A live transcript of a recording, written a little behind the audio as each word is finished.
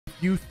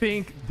you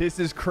think this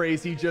is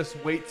crazy, just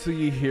wait till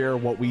you hear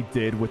what we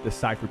did with the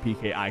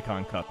SypherPK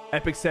Icon Cup.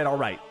 Epic said, all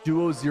right,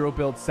 duo zero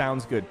build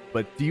sounds good,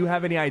 but do you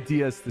have any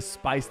ideas to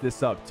spice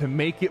this up, to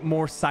make it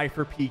more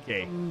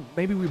SypherPK?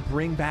 Maybe we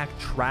bring back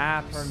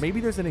traps, or maybe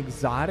there's an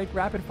exotic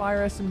rapid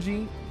fire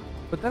SMG.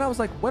 But then I was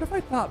like, what if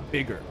I thought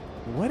bigger?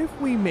 What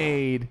if we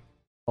made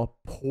a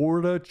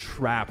Porta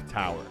trap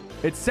tower?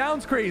 It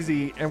sounds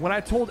crazy, and when I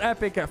told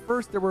Epic at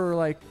first, they were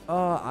like,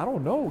 I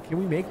don't know, can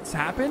we make this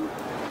happen?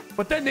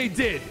 But then they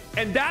did,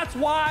 and that's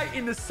why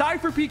in the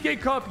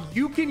SypherPK Cup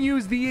you can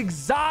use the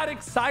exotic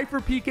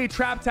SypherPK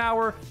trap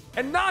tower.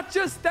 And not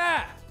just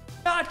that,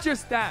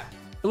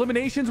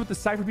 eliminations with the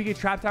SypherPK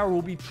trap tower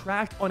will be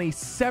tracked on a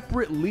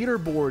separate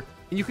leaderboard,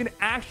 and you can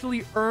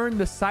actually earn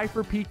the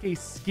SypherPK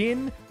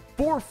skin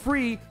for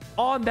free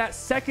on that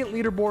second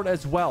leaderboard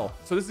as well.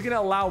 So this is going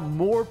to allow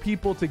more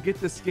people to get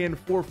the skin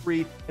for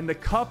free, and the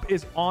cup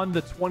is on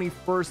the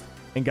 21st.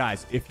 And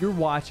guys, if you're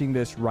watching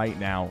this right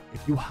now,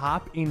 if you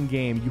hop in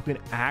game, you can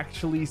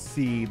actually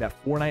see that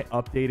Fortnite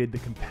updated the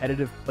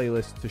competitive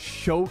playlist to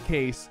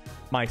showcase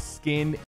my skin